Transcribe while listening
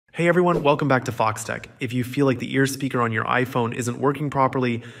Hey everyone, welcome back to Foxtecc. If you feel like the ear speaker on your iPhone isn't working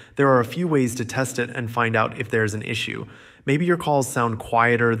properly, there are a few ways to test it and find out if there's an issue. Maybe your calls sound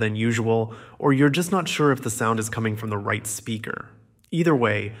quieter than usual, or you're just not sure if the sound is coming from the right speaker. Either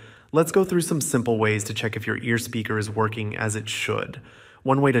way, let's go through some simple ways to check if your ear speaker is working as it should.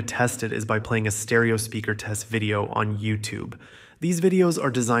 One way to test it is by playing a stereo speaker test video on YouTube. These videos are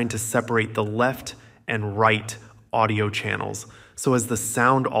designed to separate the left and right audio channels. So as the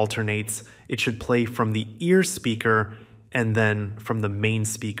sound alternates, it should play from the ear speaker and then from the main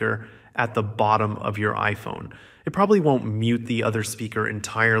speaker at the bottom of your iPhone. It probably won't mute the other speaker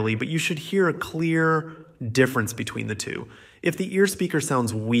entirely, but you should hear a clear difference between the two. If the ear speaker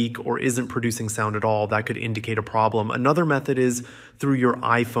sounds weak or isn't producing sound at all, that could indicate a problem. Another method is through your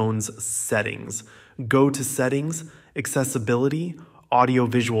iPhone's settings. Go to Settings, Accessibility, Audio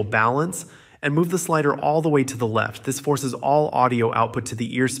Visual Balance, and move the slider all the way to the left. This forces all audio output to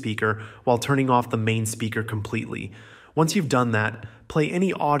the ear speaker while turning off the main speaker completely. Once you've done that, play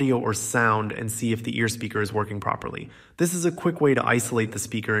any audio or sound and see if the ear speaker is working properly. This is a quick way to isolate the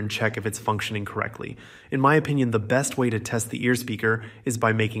speaker and check if it's functioning correctly. In my opinion, the best way to test the ear speaker is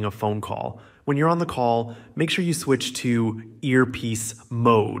by making a phone call. When you're on the call, make sure you switch to earpiece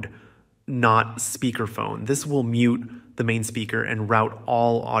mode, not speakerphone. This will mute the main speaker and route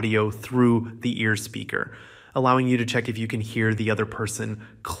all audio through the ear speaker, allowing you to check if you can hear the other person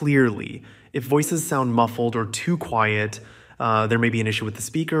clearly. If voices sound muffled or too quiet, there may be an issue with the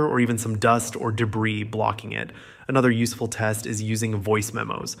speaker or even some dust or debris blocking it. Another useful test is using voice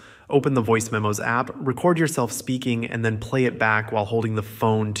memos. Open the Voice Memos app, record yourself speaking, and then play it back while holding the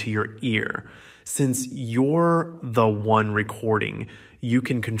phone to your ear. Since you're the one recording, you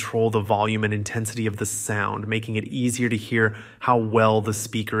can control the volume and intensity of the sound, making it easier to hear how well the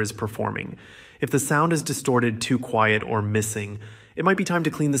speaker is performing. If the sound is distorted, too quiet, or missing, it might be time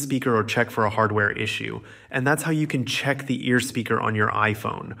to clean the speaker or check for a hardware issue. And that's how you can check the ear speaker on your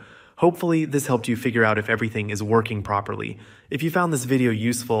iPhone. Hopefully, this helped you figure out if everything is working properly. If you found this video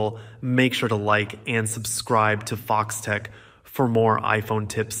useful, make sure to like and subscribe to Foxtecc for more iPhone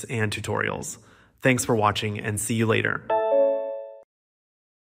tips and tutorials. Thanks for watching and see you later.